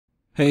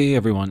Hey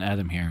everyone,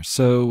 Adam here.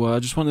 So I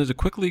just wanted to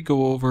quickly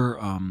go over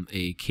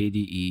a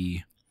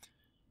KDE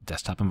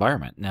desktop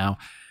environment. Now,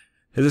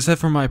 as I said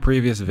from my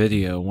previous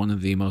video, one of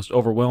the most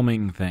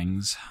overwhelming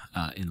things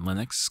in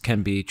Linux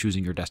can be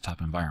choosing your desktop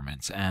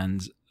environments.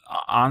 And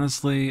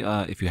honestly,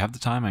 if you have the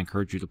time, I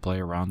encourage you to play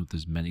around with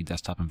as many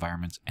desktop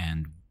environments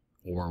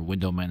or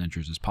window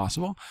managers as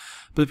possible.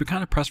 But if you're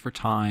kind of pressed for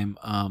time,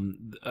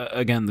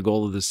 again, the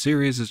goal of this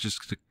series is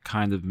just to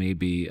kind of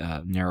maybe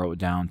narrow it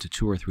down to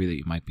 2 or 3 that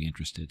you might be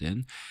interested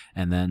in.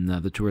 And then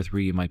the 2 or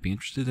 3 you might be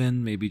interested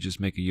in, maybe just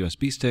make a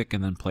USB stick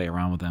and then play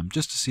around with them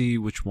just to see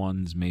which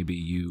ones maybe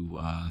you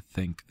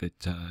think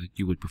that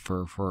you would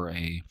prefer for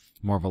a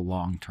more of a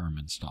long-term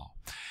install.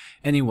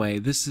 Anyway,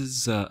 this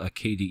is a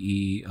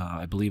KDE.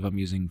 I believe I'm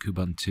using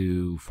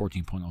Kubuntu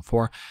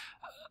 14.04.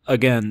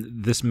 Again,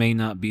 this may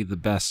not be the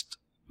best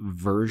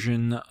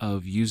version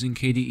of using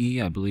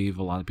KDE. I believe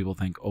a lot of people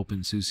think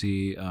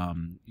OpenSUSE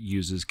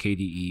uses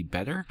KDE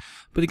better.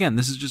 But again,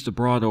 this is just a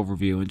broad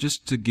overview and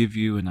just to give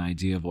you an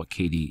idea of what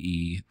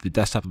KDE, the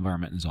desktop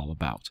environment, is all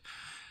about.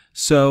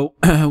 So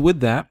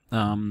with that,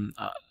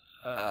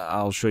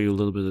 I'll show you a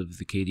little bit of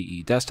the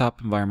KDE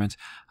desktop environment.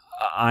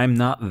 I'm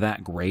not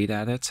that great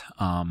at it.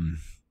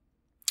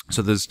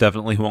 So this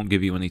definitely won't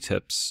give you any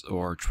tips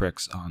or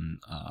tricks on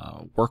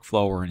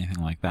workflow or anything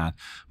like that.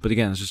 But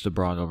again, it's just a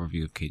broad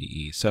overview of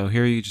KDE. So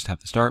here you just have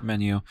the Start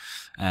menu.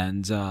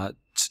 And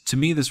to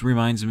me, this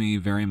reminds me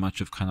very much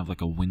of kind of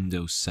like a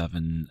Windows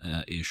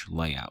 7-ish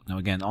layout. Now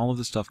again, all of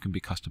this stuff can be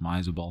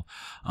customizable.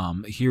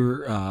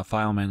 Here,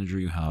 File Manager,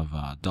 you have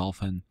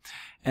Dolphin.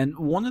 And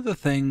one of the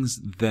things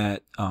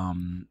that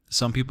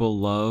some people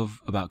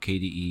love about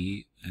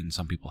KDE and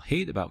some people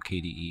hate about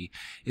KDE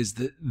is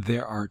that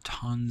there are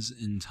tons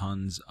and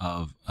tons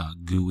of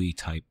GUI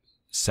type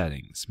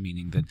settings,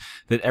 meaning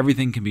that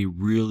everything can be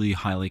really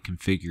highly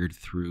configured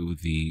through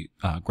the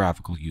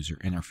graphical user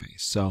interface.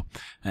 So,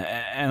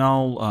 and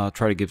I'll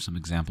try to give some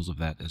examples of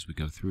that as we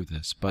go through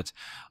this. But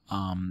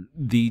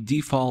the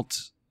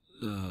default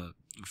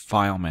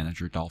file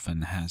manager,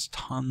 Dolphin, has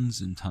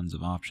tons and tons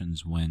of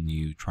options when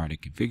you try to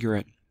configure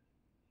it.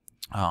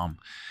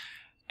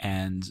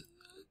 And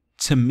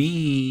to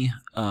me,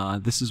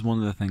 this is one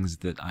of the things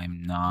that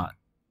I'm not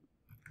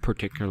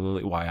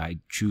particularly, why I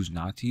choose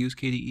not to use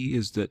KDE,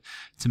 is that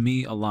to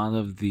me a lot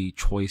of the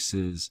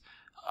choices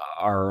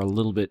are a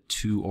little bit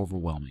too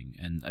overwhelming.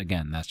 And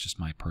again, that's just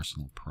my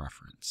personal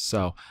preference.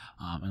 So,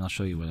 and I'll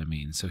show you what I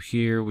mean. So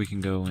here we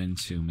can go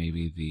into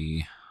maybe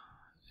the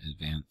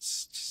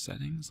advanced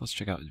settings. Let's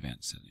check out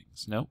advanced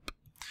settings. Nope.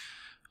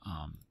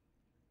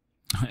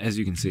 As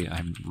you can see,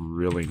 I'm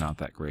really not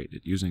that great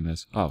at using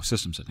this. Oh,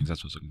 system settings,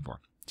 that's what I was looking for.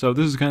 So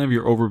this is kind of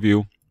your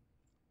overview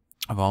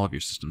of all of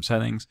your system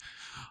settings,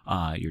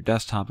 your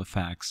desktop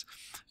effects.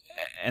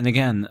 And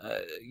again,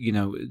 you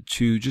know,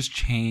 to just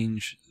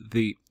change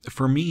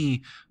for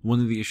me, one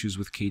of the issues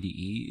with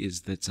KDE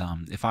is that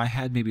if I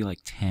had maybe like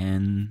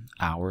 10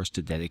 hours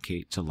to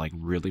dedicate to like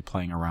really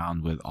playing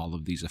around with all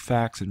of these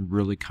effects and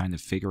really kind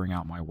of figuring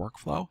out my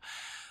workflow,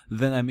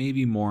 then I may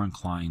be more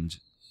inclined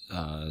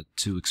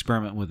to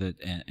experiment with it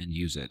and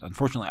use it.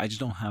 Unfortunately, I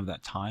just don't have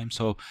that time.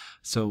 So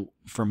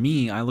for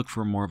me, I look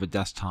for more of a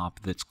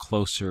desktop that's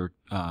closer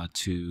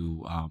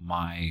to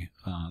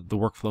the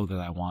workflow that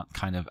I want,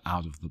 kind of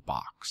out of the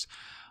box.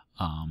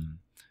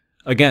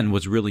 Again,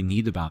 what's really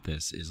neat about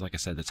this is, like I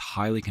said, it's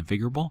highly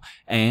configurable,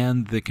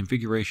 and the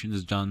configuration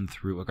is done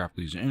through a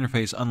graphical user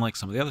interface, unlike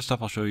some of the other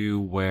stuff I'll show you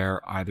where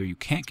either you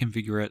can't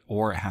configure it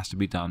or it has to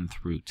be done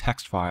through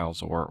text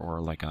files or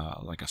like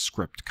a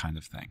script kind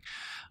of thing.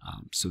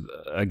 So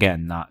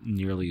again, not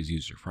nearly as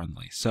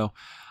user-friendly. So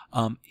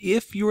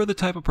if you're the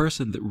type of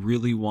person that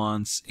really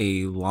wants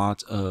a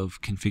lot of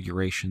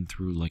configuration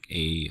through like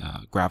a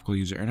graphical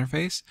user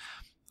interface,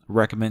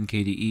 recommend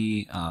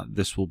KDE.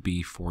 This will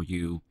be for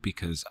you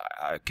because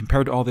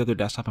compared to all the other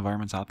desktop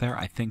environments out there,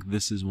 I think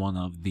this is one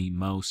of the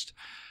most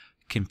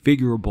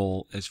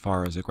configurable as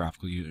far as a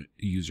graphical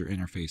user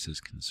interface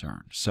is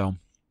concerned. So,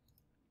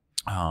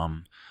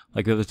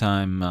 like the other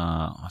time,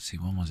 let's see,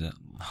 when was it?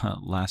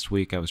 Last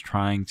week I was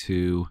trying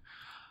to,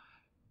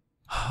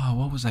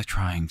 what was I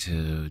trying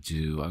to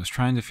do? I was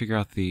trying to figure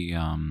out the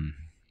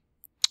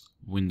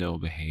window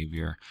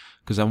behavior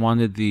because I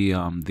wanted the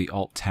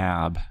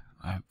Alt-Tab.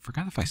 I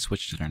forgot if I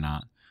switched it or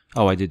not.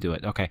 Oh, I did do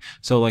it. Okay.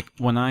 So like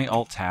when I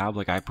Alt-Tab,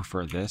 like I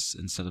prefer this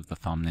instead of the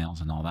thumbnails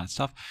and all that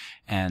stuff.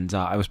 And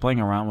I was playing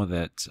around with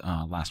it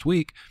last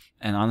week.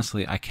 And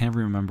honestly, I can't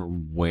even remember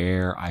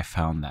where I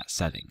found that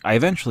setting. I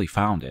eventually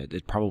found it.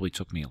 It probably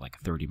took me like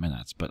 30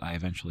 minutes, but I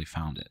eventually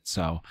found it.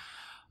 So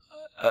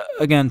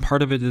again,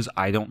 part of it is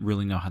I don't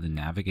really know how to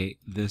navigate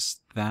this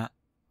that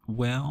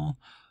well.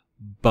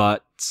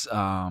 But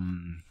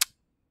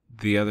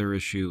the other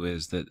issue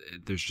is that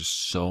there's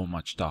just so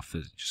much stuff that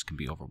it just can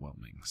be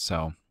overwhelming.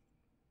 So,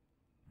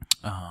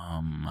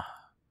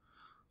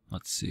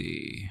 let's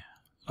see.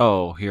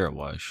 Oh, here it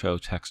was. Show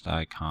text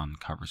icon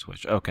cover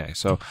switch. Okay,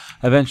 so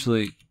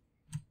eventually,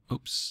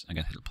 oops, I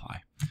gotta hit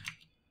apply.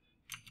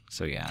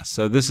 So yeah,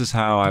 so this is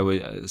how I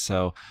would,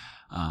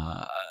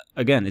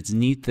 again, it's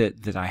neat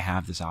that I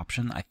have this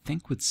option. I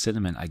think with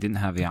Cinnamon, I didn't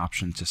have the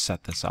option to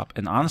set this up.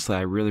 And honestly,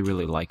 I really,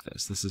 really like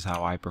this. This is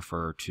how I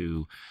prefer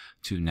to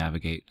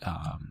navigate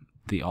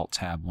the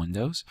Alt-Tab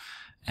windows.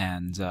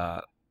 And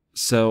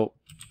so,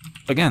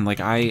 again, like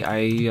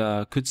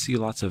I could see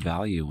lots of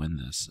value in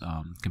this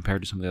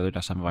compared to some of the other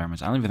desktop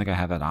environments. I don't even think I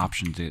have that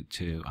option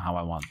to how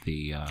I want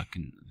the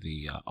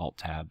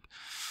Alt-Tab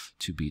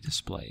to be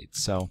displayed.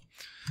 So,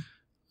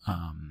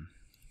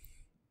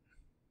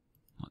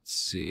 let's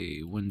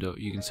see, window.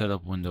 You can set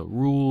up window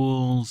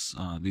rules.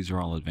 These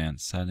are all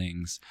advanced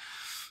settings.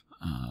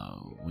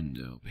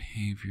 Window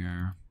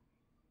behavior.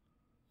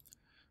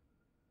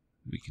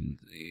 We can,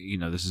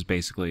 this is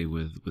basically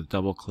with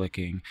double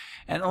clicking,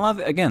 and a lot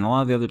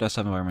of the other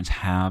desktop environments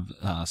have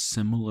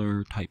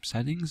similar type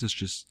settings. It's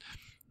just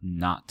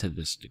not to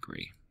this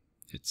degree.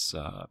 It's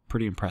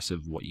pretty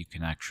impressive what you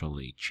can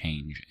actually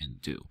change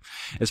and do.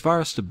 As far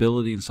as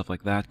stability and stuff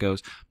like that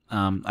goes,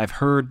 I've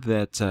heard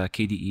that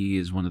KDE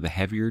is one of the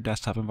heavier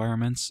desktop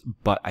environments,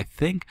 but I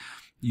think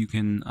you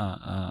can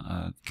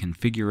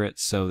configure it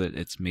so that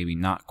it's maybe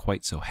not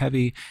quite so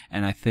heavy.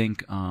 And I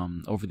think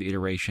over the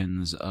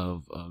iterations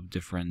of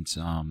different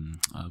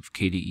of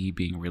KDE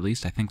being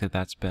released, I think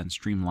that's been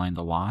streamlined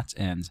a lot,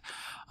 and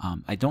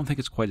I don't think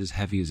it's quite as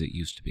heavy as it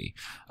used to be.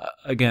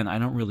 Again, I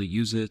don't really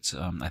use it.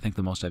 I think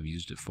the most I've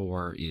used it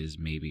for is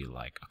maybe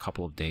like a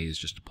couple of days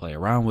just to play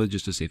around with,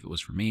 just to see if it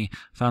was for me.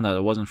 Found out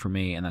it wasn't for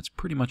me, and that's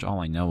pretty much all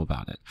I know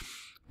about it.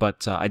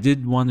 But I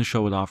did want to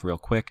show it off real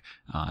quick,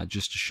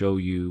 just to show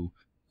you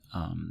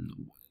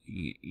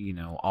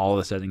all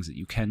the settings that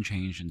you can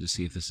change, and to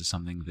see if this is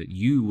something that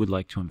you would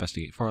like to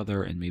investigate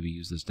further and maybe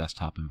use this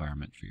desktop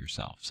environment for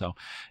yourself. So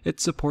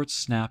it supports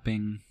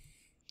snapping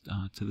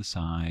to the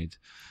side.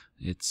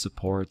 It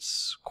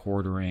supports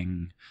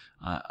quartering.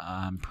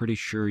 I'm pretty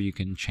sure you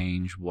can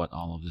change what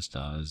all of this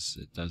does.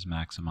 It does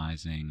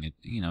maximizing. It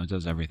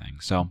does everything.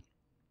 So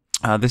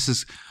this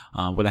is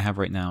what I have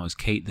right now is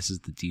Kate. This is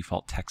the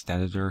default text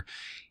editor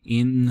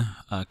in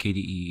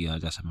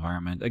KDE desktop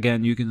environment.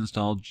 Again, you can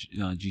install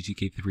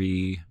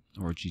GTK3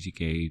 or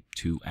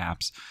GTK2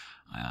 apps.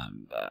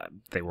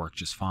 They work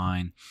just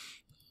fine.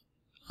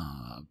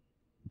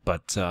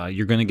 But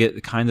you're going to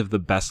get kind of the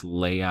best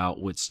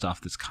layout with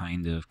stuff that's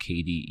kind of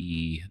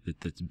KDE,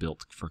 that's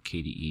built for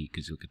KDE,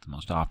 because you'll get the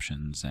most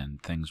options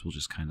and things will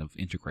just kind of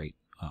integrate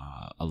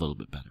a little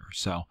bit better.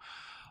 So,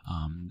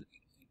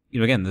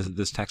 again,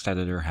 this text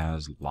editor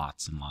has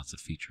lots and lots of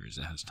features.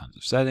 It has tons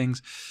of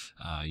settings.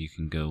 You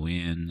can go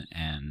in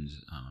and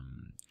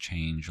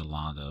change a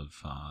lot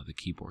of the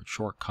keyboard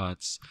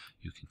shortcuts.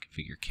 You can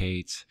configure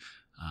Kate.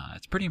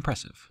 It's pretty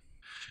impressive.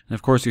 And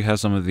of course, you have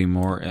some of the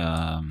more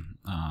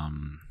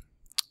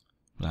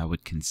what I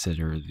would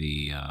consider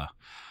the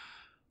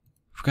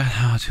forgot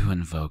how to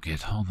invoke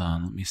it. Hold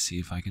on, let me see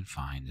if I can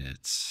find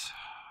it.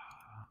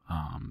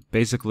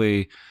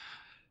 Basically,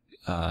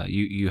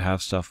 you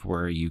have stuff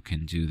where you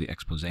can do the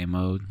expose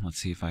mode. Let's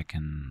see if I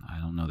can. I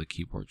don't know the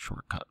keyboard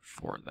shortcut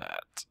for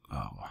that.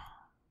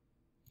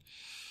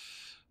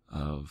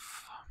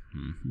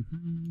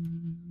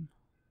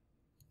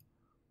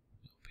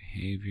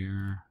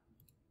 Behavior.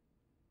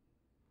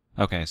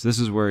 Okay, so this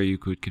is where you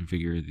could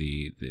configure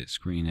the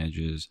screen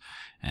edges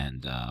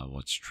and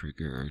what's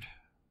triggered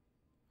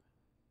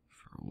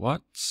for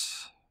what.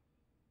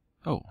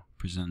 Oh,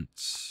 present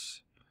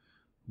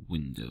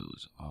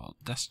Windows all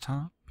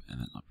desktop,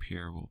 and then up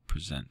here we'll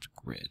present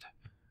grid.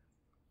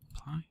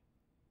 Apply.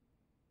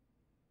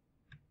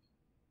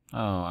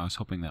 Oh, I was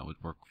hoping that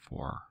would work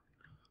for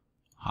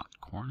hot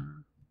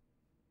corner.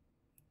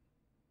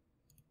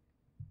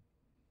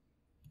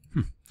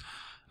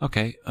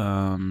 Okay,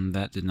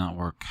 that did not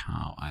work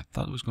how I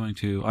thought it was going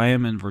to. I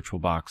am in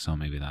VirtualBox, so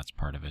maybe that's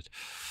part of it.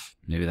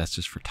 Maybe that's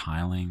just for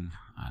tiling.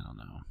 I don't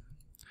know.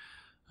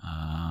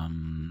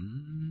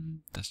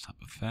 Desktop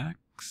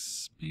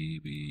effects,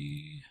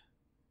 maybe.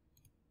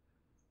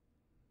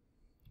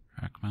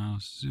 Track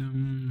mouse,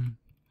 zoom.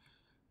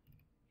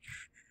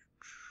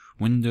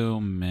 Window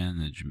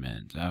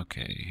management.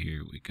 Okay,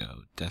 here we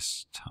go.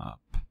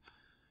 Desktop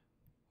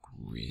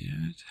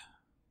grid.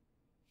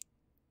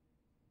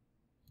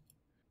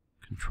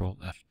 Control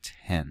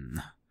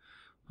F10.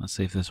 Let's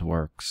see if this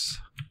works.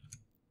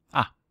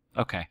 Ah,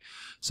 okay.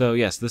 So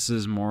yes, this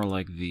is more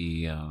like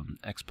the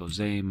expose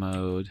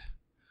mode.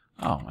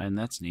 Oh, and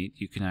that's neat.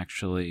 You can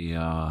actually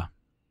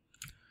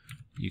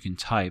you can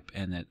type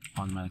and it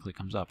automatically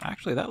comes up.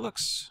 Actually, that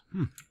looks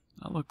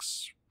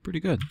pretty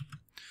good.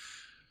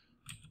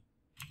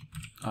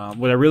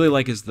 What I really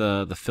like is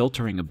the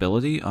filtering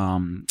ability.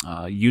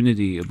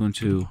 Unity,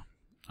 Ubuntu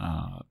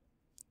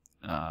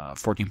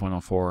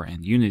 14.04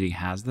 and Unity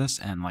has this,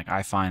 and like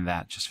I find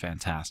that just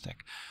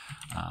fantastic.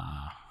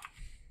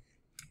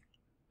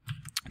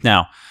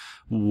 Now,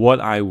 what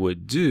I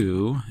would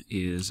do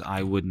is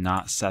I would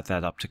not set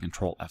that up to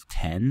Control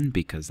F10,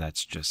 because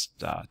that's just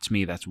to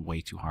me that's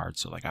way too hard.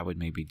 So like I would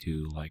maybe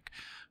do like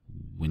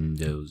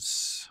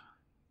Windows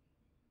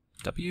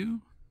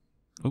W.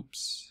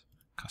 Oops,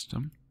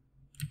 custom.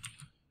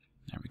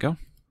 There we go.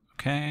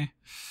 Okay.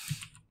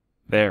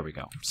 There we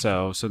go.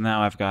 So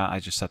now I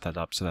just set that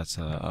up so that's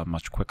a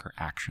much quicker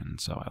action.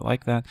 So I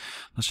like that.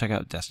 Let's check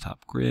out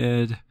desktop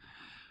grid.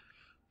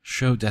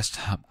 Show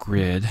desktop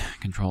grid,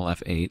 Control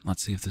F8.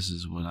 Let's see if this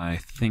is what I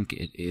think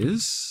it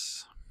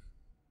is.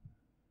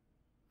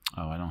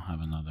 Oh, I don't have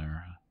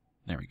another.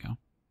 There we go.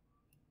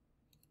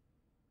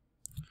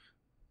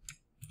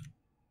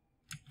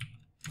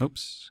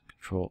 Oops,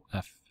 Control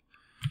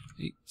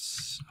F8.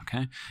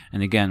 Okay,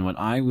 and again, what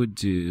I would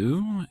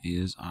do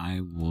is I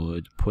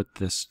would put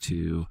this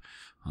to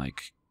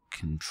like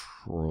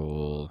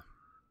Control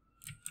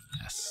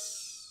S.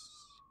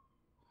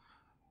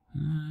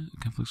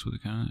 Conflicts with the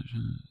current.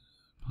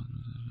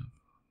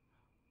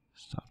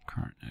 Stop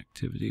current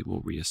activity.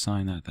 We'll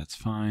reassign that. That's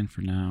fine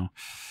for now.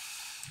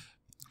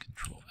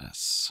 Control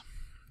S.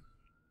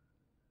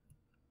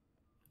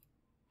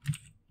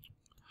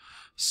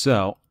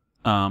 So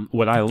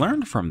what I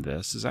learned from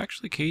this is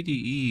actually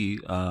KDE.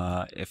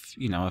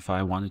 If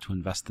I wanted to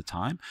invest the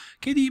time,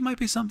 KDE might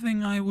be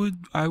something I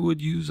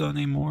would use on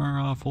a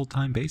more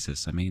full-time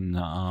basis. I mean,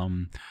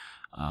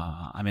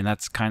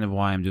 that's kind of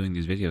why I'm doing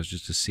these videos,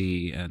 just to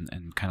see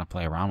and kind of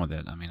play around with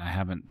it. I mean, I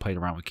haven't played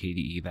around with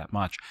KDE that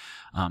much.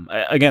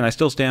 Again, I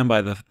still stand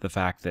by the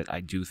fact that I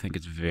do think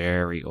it's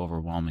very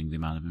overwhelming, the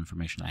amount of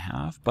information I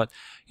have. But,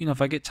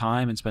 if I get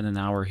time and spend an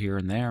hour here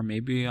and there,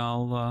 maybe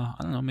I'll, I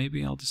don't know,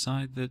 maybe I'll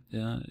decide that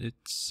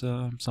it's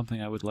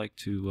something I would like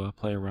to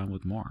play around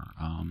with more.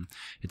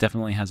 It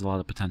definitely has a lot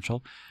of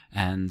potential.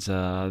 And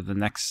the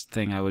next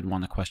thing I would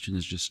want to question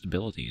is just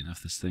stability. And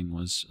if this thing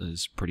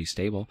is pretty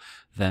stable,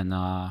 then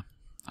I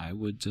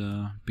would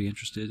be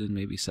interested in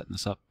maybe setting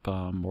this up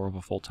more of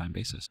a full-time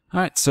basis. All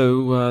right,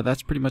 so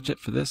that's pretty much it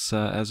for this.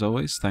 As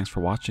always, thanks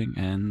for watching,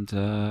 and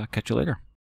catch you later.